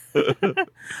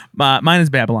 Mine is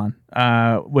Babylon,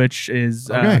 which is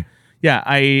Okay.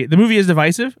 the movie is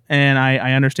divisive, and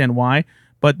I understand why.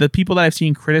 But the people that I've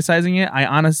seen criticizing it, I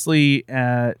honestly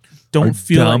don't Are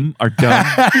feel dumb. Are dumb.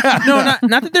 no,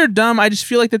 not that they're dumb. I just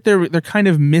feel like that they're kind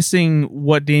of missing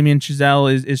what Damien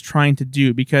Chazelle is trying to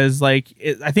do, because like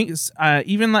I think it's,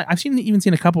 even like I've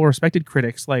seen a couple of respected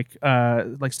critics like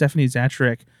Stephanie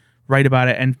Zatrick write about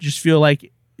it and just feel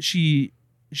like she's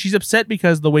upset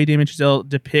because the way Damien Chazelle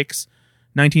depicts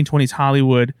 1920s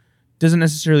Hollywood doesn't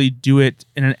necessarily do it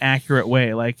in an accurate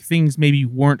way. Like things maybe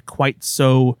weren't quite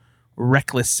so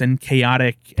reckless and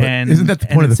chaotic. But and isn't that the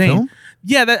and point of the insane. film?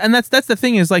 Yeah, that's the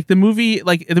thing is like the movie's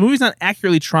not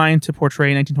accurately trying to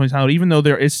portray 1920s Hollywood, even though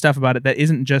there is stuff about it that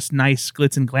isn't just nice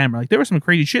glitz and glamour. Like there was some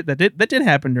crazy shit that did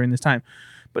happen during this time.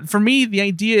 But for me, the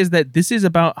idea is that this is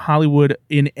about Hollywood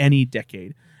in any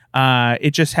decade.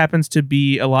 It just happens to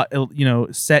be a lot,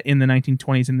 set in the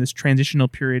 1920s in this transitional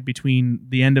period between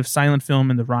the end of silent film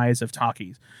and the rise of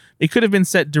talkies. It could have been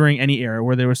set during any era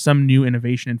where there was some new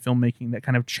innovation in filmmaking that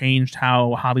kind of changed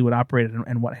how Hollywood operated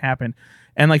and what happened.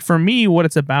 And like for me, what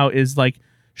it's about is like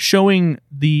showing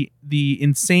the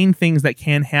insane things that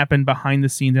can happen behind the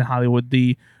scenes in Hollywood.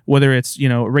 Whether it's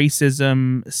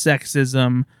racism,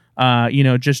 sexism,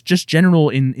 just general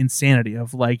insanity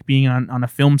of like being on a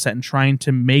film set and trying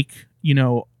to make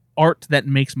art that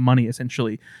makes money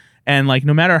essentially. And like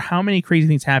no matter how many crazy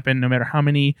things happen, no matter how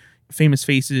many famous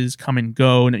faces come and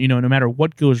go, no matter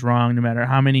what goes wrong, no matter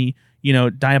how many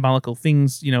diabolical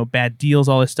things, bad deals,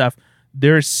 all this stuff,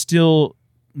 there's still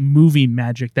movie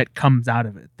magic that comes out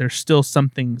of it. There's still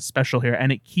something special here,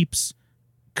 and it keeps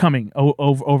coming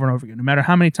over and over again. No matter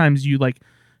how many times you like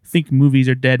think movies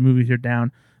are dead, movies are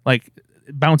down, like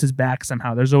it bounces back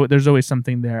somehow. There's always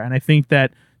something there, and I think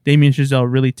that Damien Chazelle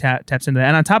really taps into that.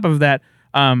 And on top of that,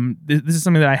 this is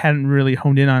something that I hadn't really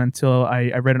honed in on until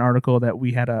I read an article that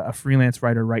we had a freelance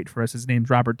writer write for us. His name's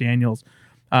Robert Daniels,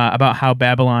 about how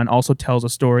Babylon also tells a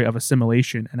story of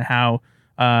assimilation and how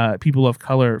people of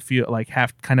color feel like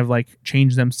have kind of like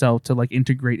change themselves to like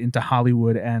integrate into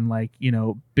Hollywood and like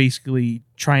basically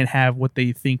try and have what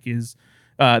they think is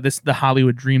the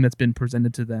Hollywood dream that's been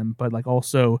presented to them, but like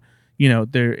also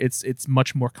it's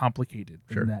much more complicated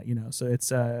than that. So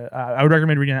it's I would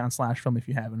recommend reading it on Slash Film if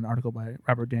you have an article by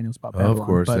Robert Daniels about Babylon. Of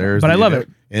course, but I love it.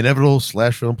 Inevitable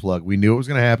Slash Film plug. We knew it was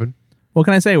going to happen. What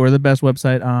can I say? We're the best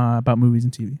website about movies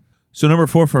and TV. So number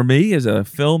 4 for me is a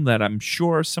film that I'm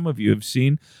sure some of you have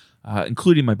seen,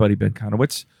 including my buddy Ben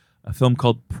Conowitz, a film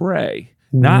called Prey.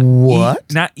 Not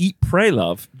What? Not Eat, Pray,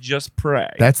 Love, just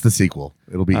Prey. That's the sequel.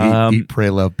 It'll be Eat, Pray,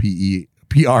 Love,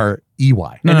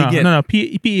 P-R-E-Y. No, And again- no,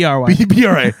 P-E-R-Y.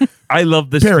 P-R-A. I love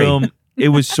this Perry. film. It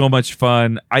was so much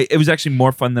fun. It was actually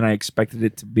more fun than I expected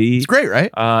it to be. It's great, right?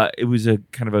 It was a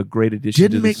kind of a great addition to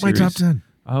Didn't the make my series. top 10.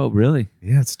 Oh, really?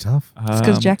 Yeah, it's tough. It's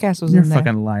because Jackass was You're a in there.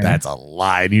 fucking liar. That's a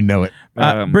lie. And you know it.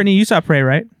 Brittany, you saw Prey,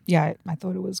 right? Yeah, I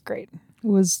thought it was great. It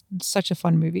was such a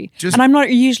fun movie. Just- And I'm not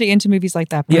usually into movies like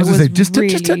that, but I it was was gonna say, just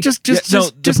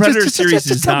the Predator series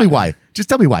is tell not- me why. Just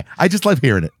tell me why. I just love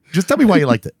hearing it. Just tell me why you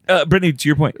liked it. Brittany, to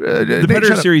your point, the Nate, Predator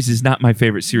shut up. series is not my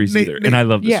favorite series Nate, either, Nate, and I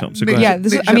love this yeah, film. So Nate, go yeah. ahead.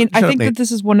 This is, Nate, I mean, shut I up, think Nate. that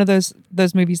this is one of those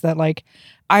movies that like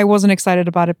I wasn't excited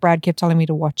about it. Brad kept telling me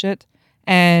to watch it,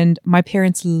 and my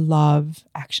parents love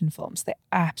action films. They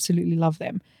absolutely love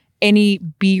them. Any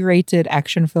B-rated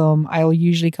action film, I'll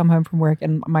usually come home from work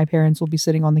and my parents will be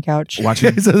sitting on the couch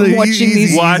Watching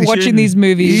watching these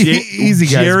movies. Easy,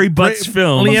 guys. Jerry Butts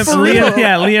film. Liam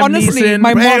Honestly, Neeson.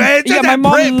 my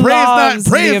mom loves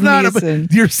Prey is not Liam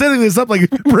Neeson. you're setting this up like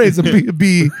Prey is a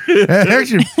B.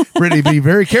 Actually, Brittany, be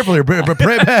very careful here. But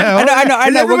Prey, I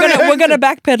know. We're gonna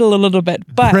backpedal a little bit,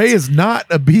 but Prey is not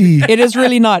a B. it is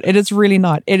really not. It is really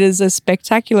not. It is a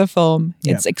spectacular film.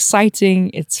 Yeah. It's exciting.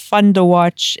 It's fun to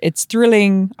watch. It's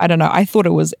thrilling. I don't know. I thought it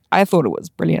was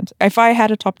brilliant. If I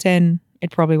had a top 10, it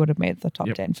probably would have made the top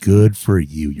 10. Good for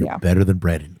you. You're Yeah. better than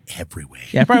Brad in every way.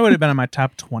 Yeah, it probably would have been on my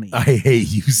top 20. I hate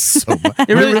you so much.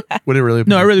 It really- would it really?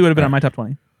 No, it really would have been on my top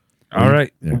 20. All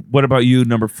right. Yeah. What about you,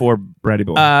 number 4, Brady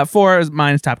Boy? 4 is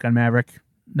mine is Top Gun Maverick.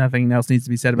 Nothing else needs to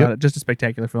be said about Yep. it. Just a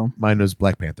spectacular film. Mine was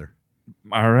Black Panther.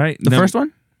 All right. The first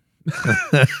one?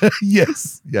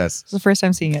 Yes. It's the first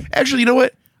time seeing it. Actually, you know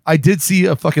what? I did see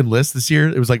a fucking list this year.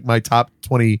 It was like my top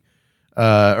 20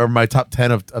 or my top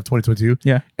 10 of 2022.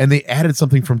 Yeah. And they added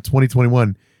something from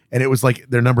 2021. And it was like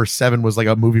their number 7 was like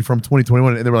a movie from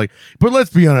 2021. And they were like, but let's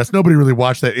be honest, nobody really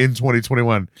watched that in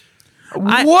 2021.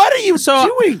 What are you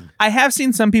doing? I have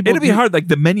seen some people. It'd be hard. Like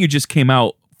the menu just came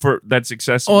out for that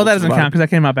successful. Oh, that doesn't count because that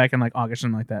came out back in like August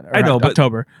and like that. Or I know, but-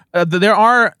 October. There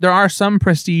are some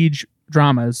prestige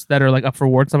dramas that are like up for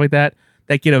awards, stuff like that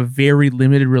get a very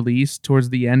limited release towards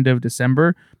the end of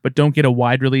December, but don't get a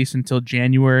wide release until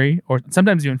January or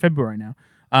sometimes even February now.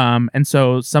 And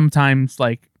so sometimes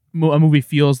like a movie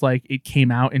feels like it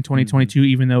came out in 2022,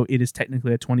 even though it is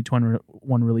technically a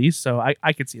 2021 release. So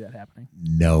I could see that happening.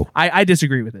 No. I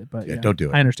disagree with it, but Yeah, don't do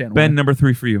it. I understand. Ben, why. number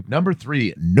 3 for you. Number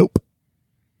 3, nope.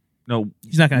 No,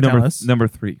 He's not going to tell us. Number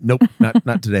 3. Nope.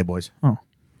 not today, boys. All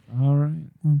right.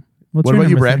 What's What your about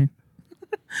you, number Brad?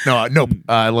 3? No, nope.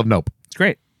 I love Nope. It's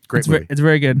great. Great movie. It's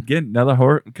very good. Again, another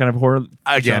horror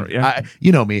genre, yeah.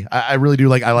 You know me. I really do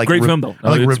like. I like Great film, though.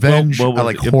 I like It's revenge. well I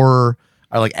like worth it. horror.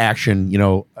 I like action. You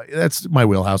know, that's my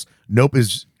wheelhouse. Nope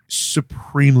is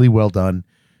supremely well done.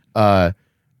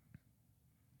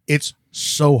 It's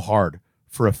so hard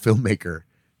for a filmmaker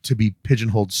to be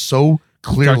pigeonholed so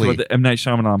Talked clearly. about the M. Night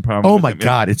Shyamalan problem. Oh with my him.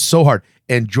 God, it's so hard.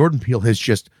 And Jordan Peele has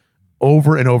just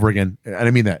over and over again, and I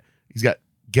mean that, he's got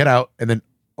Get Out, and then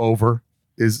over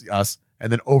is Us,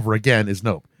 and then over again is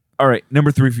Nope. All right,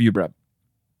 number 3 for you, Brad.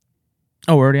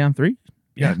 Oh, we're already on 3?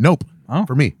 Yeah, Nope Oh,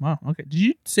 for me. wow. Okay. Did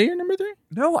you say your number 3?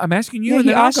 No, I'm asking you. Yeah, and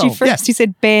he then I'll asked you go. first. Yeah. He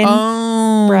said Ben.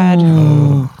 Oh, Brad.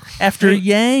 After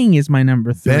Yang is my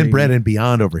number 3. Ben, Brad, and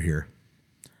Beyond over here.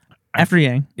 After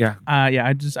Yang. Yeah. Yeah.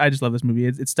 I just love this movie.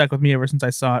 It stuck with me ever since I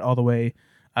saw it all the way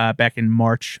back in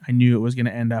March. I knew it was going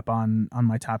to end up on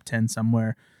my top 10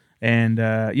 somewhere. And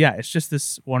yeah, it's just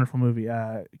this wonderful movie.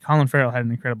 Colin Farrell had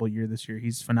an incredible year this year.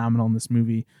 He's phenomenal in this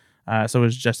movie. So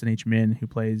is Justin H. Min, who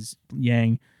plays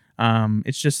Yang.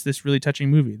 It's just this really touching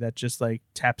movie that just like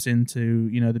taps into,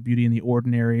 you know, the beauty in the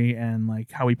ordinary and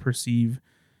like how we perceive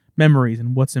memories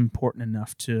and what's important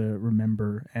enough to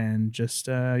remember. And just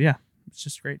yeah, it's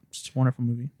just great. It's just a wonderful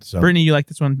movie. So Brittany, you like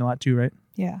this one a lot too, right?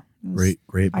 Yeah. it was-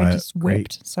 great. I just great,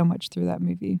 whipped so much through that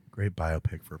movie. great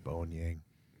biopic for Bo and Yang.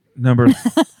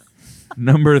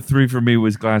 Number 3 for me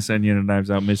was Glass Onion and Knives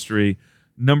Out Mystery.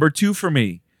 Number 2 for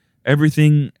me,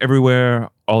 Everything Everywhere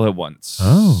All at Once.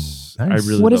 Oh, nice. I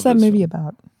really What love is that this movie film.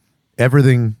 about?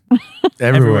 Everything,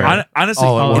 everywhere. Honestly,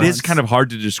 All at it once. is kind of hard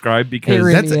to describe because It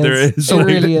really that's- is. there is It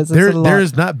really is. It's a lot. There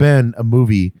has not been a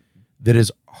movie that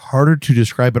is harder to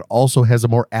describe, but also has a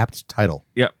more apt title.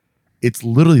 Yep. It's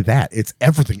literally that. It's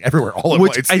everything, everywhere, all at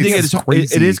Which once. I think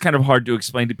it's it is kind of hard to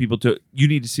explain to people. You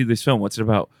need to see this film. What's it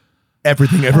about?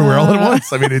 everything, everywhere, all at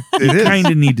once. I mean, it is Kind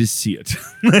of need to see it.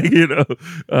 Like, you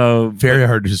know. very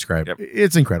hard to describe. Yep.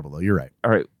 It's incredible, though. You're right. All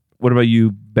right. What about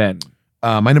you, Ben?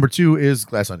 My number 2 is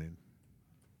Glass Onion.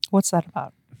 What's that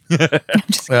about?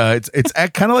 It's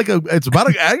kind of like it's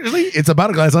about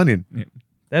a glass onion.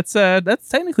 That's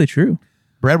technically true.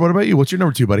 Brad, what about you? What's your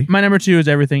number 2, buddy? My number 2 is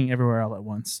Everything Everywhere All at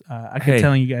Once. I kept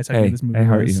telling you guys how good this movie I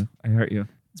heart was. you. I heart you.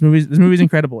 This movie's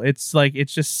incredible. It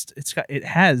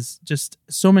has just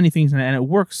so many things in it, and it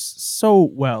works so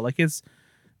well. Like it's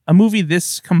a movie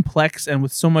this complex and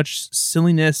with so much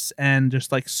silliness and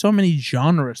just like so many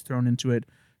genres thrown into it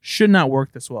should not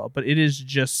work this well. But it is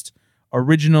just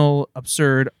original,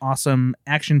 absurd, awesome,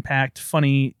 action-packed,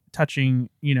 funny, touching.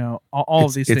 You know, all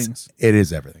of these things. It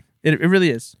is everything. It really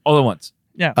is. All at once.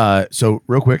 So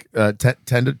real quick, 10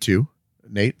 to 2.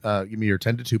 Nate, give me your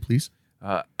 10 to 2, please.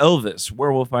 Elvis,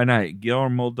 Werewolf by Night,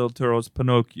 Guillermo del Toro's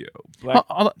Pinocchio. Black-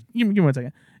 Give me 1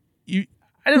 second.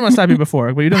 I didn't want to stop you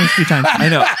before, but you've done this a few times. I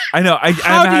know.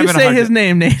 How do you say his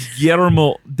name, Nate?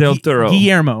 Guillermo del Toro.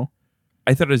 Guillermo.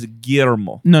 I thought it was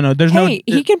Guillermo. No, there's Hey,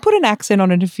 he can put an accent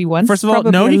on it if he wants. First of all,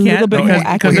 Probably no, he a little can't, bit because-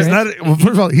 more because He's accurate. not. Well, first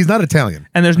of all, he's not Italian.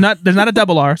 and there's not a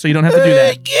double R, so you don't have to do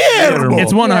that. Guillermo.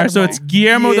 It's one R, so it's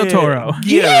Guillermo del Toro.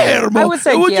 Guillermo. I would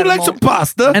say Would you Guillermo. like some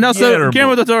pasta? And also, Guillermo.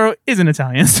 Guillermo del Toro isn't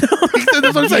Italian, so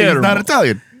That's what I'm saying. He's not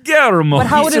Italian. Guillermo. But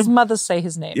how would He's his mother say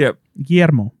his name? Yep.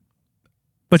 Guillermo.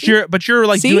 But you're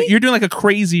like See? you're doing like a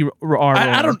crazy R.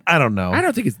 I don't know. I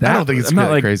don't think it's that. I don't think it's I'm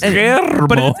not like crazy. Guillermo.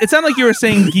 But it sounded like you were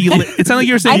saying it sounded like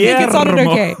you were I saying think it sounded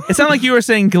Guillermo. okay. It sounded like you were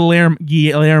saying Guillermo.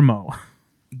 Guillermo.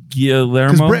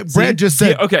 Because Brad just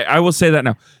said. Okay, I will say that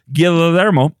now.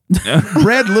 Guillermo.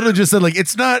 Brad literally just said like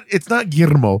it's not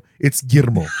Guillermo, it's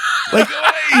Guillermo. Like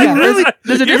Yeah, really.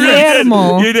 There's a difference.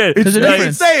 Guillermo. You did. There's a Like,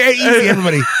 difference. say hey, easy,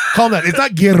 everybody. Calm down. It's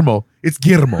not Guillermo. It's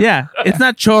Guillermo. Yeah, it's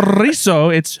not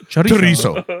chorizo. It's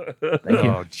chorizo. Chorizo. Thank you.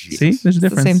 Oh, Jesus. See, there's a It's the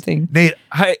difference. same thing. Nate,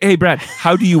 Hey, Brad,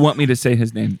 how do you want me to say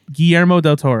his name? Guillermo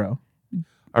del Toro.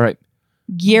 All right.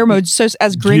 Guillermo, so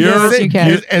as gringo as you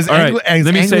can. As All right, as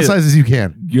let me say anglicized as you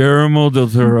can. Guillermo del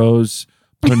Toro's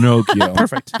Pinocchio.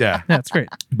 Perfect. Yeah. Yeah, it's great.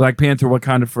 Black Panther,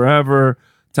 Wakanda Forever,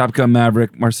 Top Gun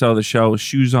Maverick, Marcel the Shell,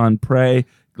 Shoes on Prey,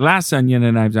 Glass Onion,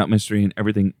 and Knives Out Mystery, and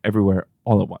Everything Everywhere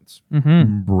All at Once.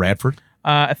 Mm-hmm. Bradford.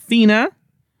 Athena,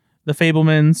 The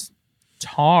Fablemans,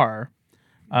 Tar,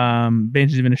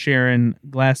 Banshees of Inisherin,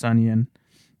 Glass Onion,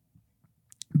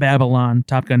 Babylon,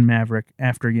 Top Gun Maverick,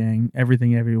 After Yang,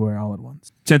 Everything Everywhere All at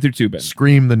Once. 10 through 2, Ben.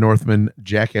 Scream, The Northman,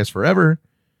 Jackass Forever,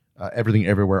 Everything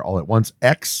Everywhere All at Once,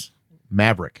 X,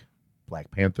 Maverick,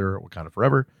 Black Panther, Wakanda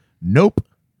Forever, Nope,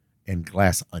 and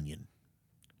Glass Onion.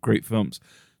 Great films.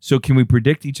 So can we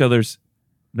predict each other's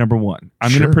number one? I'm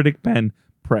going Sure. to predict Ben,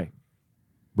 Prey.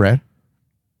 Brad?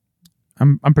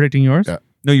 I'm predicting yours. Yeah.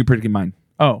 No, you're predicting mine.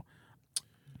 Oh,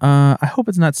 I hope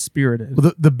it's not Spirited.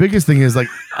 Well, the biggest thing is, like,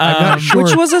 I'm not sure.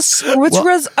 Which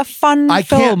was a fun I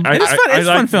can't- film. It is fun. It's a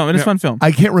like- fun film. It is a fun film.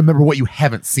 I can't remember what you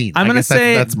haven't seen. I'm I gonna guess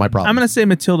say that's my problem. I'm gonna say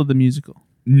Matilda the musical.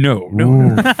 No.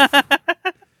 Ooh.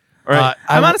 All right.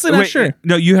 I'm honestly not Wait, sure.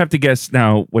 No, you have to guess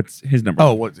now what's his number.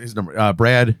 Oh, what's his number?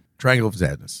 Brad, Triangle of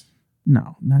Sadness.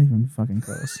 No, not even fucking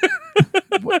close.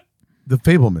 The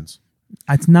Fablemans.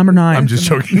 It's number 9. I'm just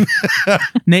joking.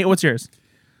 Nate, what's yours?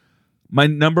 My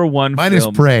number one Mine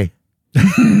film. is Prey.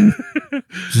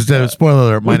 Just a spoiler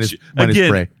alert. Mine which, is again,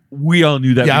 Prey. we all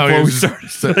knew that Yeah, before I we was started.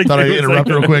 just- thought I'd it was interrupt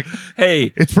real quick. Hey,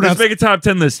 It's let's pronounced- make a top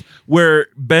 10 list where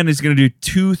Ben is going to do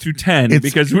 2 through 10 It's-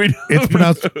 because we. It's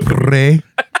pronounced Prey.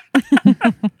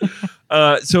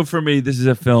 So for me, this is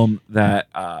a film that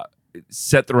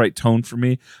set the right tone for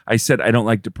me. I said I don't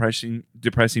like depressing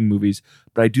movies,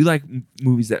 but I do like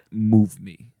movies that move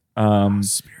me. And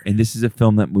this is a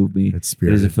film that moved me. It's It is a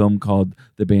Spirited. film called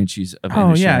The Banshees of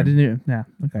Oh yeah, I Inisherin. didn't. Yeah,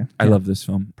 okay. I love this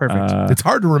film. Perfect. It's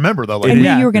hard to remember though. I Like, knew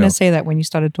Yeah. you were going Yeah. to say that when you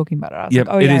started talking about it. I was Yep,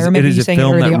 like, oh it yeah, is. I remember It is you a saying it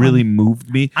film early that on. really moved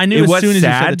me. I knew it as was soon as you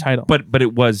said sad, the title. but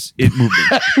it moved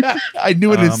me, I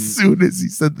knew it Um, as soon as he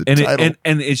said the and title.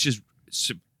 and it's just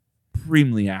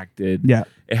supremely acted. Yeah,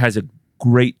 It has a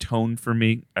great tone for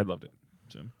me. I loved it.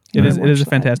 So. it is. I It is a watched that.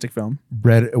 fantastic film.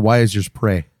 Brad, why is yours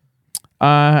Prey?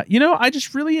 I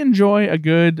just really enjoy a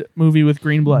good movie with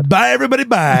green blood. Bye, everybody.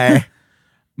 Bye.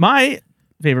 My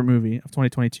favorite movie of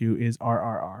 2022 is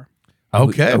RRR.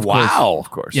 Okay. Of course. Wow. Of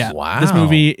course. Yeah, Wow. this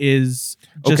movie is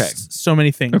just Okay. so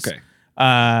many things. Okay.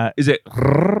 Is Is it?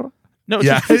 no? It's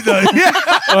Yeah. just-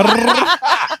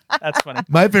 that's funny.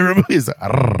 My favorite movie is.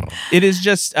 It is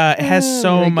just it has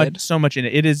so very much good. in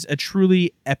it. It is a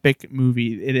truly epic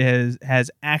movie. It has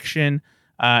action.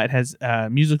 It has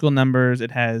musical numbers.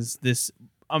 It has this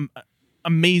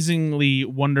amazingly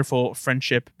wonderful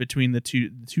friendship between the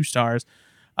two stars.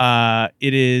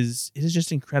 It is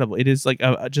just incredible. It is like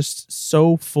just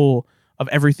so full of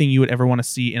everything you would ever want to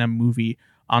see in a movie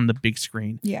on the big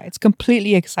screen. Yeah, it's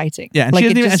completely exciting. Yeah, and like she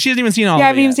hasn't it even, just- she hasn't even seen all. yeah, I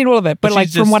of haven't it even yet. seen all of it, but But like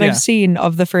she's from just- what yeah. I've seen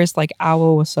of the first like hour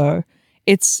or so,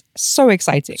 it's so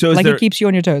exciting. So is like there- it keeps you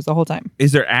on your toes the whole time.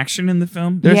 Is there action in the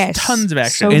film? There's Yes, tons of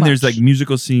action. so and there's much. like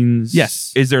musical scenes.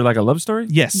 Yes. Is there like a love story?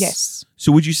 Yes. Yes.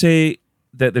 So would you say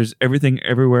that there's everything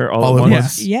everywhere all All at at once?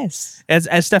 once. Yes. As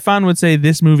Stefan would say,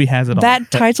 this movie has it all. That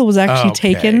title was actually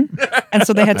Okay. taken, and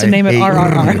so they had to I name it hate-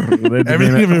 RRR.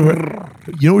 Everything everywhere.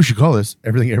 You know what we should call this?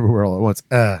 Everything everywhere all at once.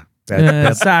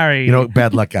 Bad, sorry. you know,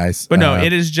 bad luck, guys. But no,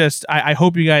 it is just. I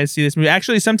hope you guys see this movie.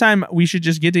 Actually, sometime we should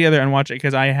just get together and watch it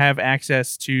because I have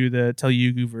access to the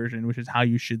Telugu version, which is how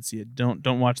you should see it. Don't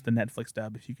watch the Netflix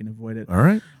dub if you can avoid it. All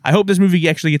right. I hope this movie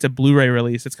actually gets a Blu-ray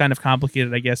release. It's kind of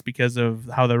complicated, I guess, because of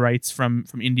how the rights from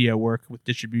India work with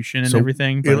distribution and So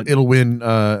everything. But It'll win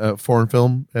a foreign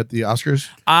film at the Oscars.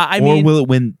 I Or mean, will it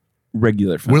win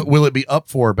regular film? Will it be up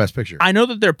for Best Picture? I know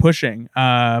that they're pushing,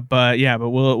 but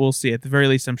we'll see. At the very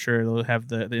least, I'm sure they'll have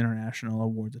the international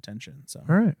awards attention. So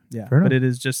All right. yeah, fair but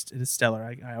enough. it is stellar.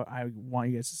 I want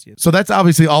you guys to see it. So that's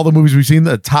obviously all the movies we've seen.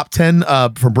 The top 10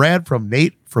 from Brad, from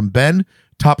Nate, from Ben.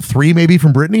 Top 3 maybe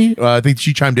from Brittany. I think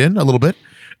she chimed in a little bit.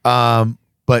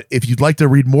 But if you'd like to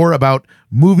read more about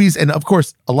movies, and of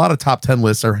course, a lot of top 10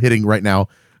 lists are hitting right now.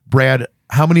 Brad,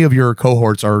 how many of your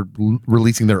cohorts are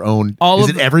releasing their own? All Is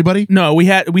of it the- everybody? No, we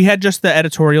had just the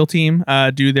editorial team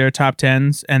do their top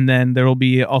 10s, and then there will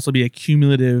also be a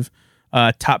cumulative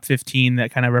top 15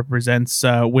 that kind of represents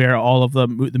where all of the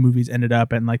movies ended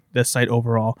up and like the site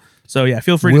overall. So yeah,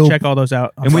 feel free Will- to check all those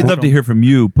out. and we'd love to hear from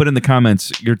you. Put in the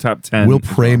comments your top 10. Will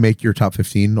Prey make your top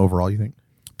 15 overall, you think?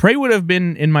 Prey would have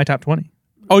been in my top 20.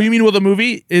 Oh, you mean the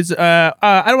movie is? I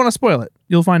don't want to spoil it.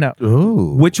 You'll find out.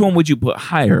 Oh. Which one would you put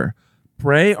higher?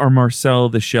 Prey or Marcel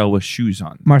the Shell with shoes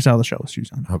on? Marcel the Show with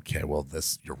shoes on. Okay, well,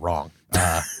 you're wrong.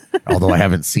 Although I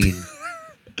haven't seen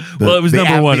Well, it was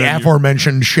number one. the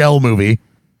aforementioned Shell movie.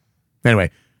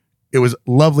 Anyway, it was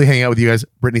lovely hanging out with you guys.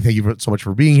 Brittany, thank you so much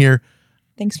for being here.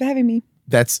 Thanks for having me.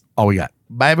 That's all we got.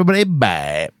 Bye, everybody.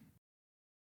 Bye.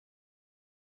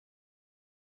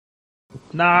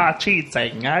 Nah,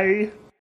 cheating, eh?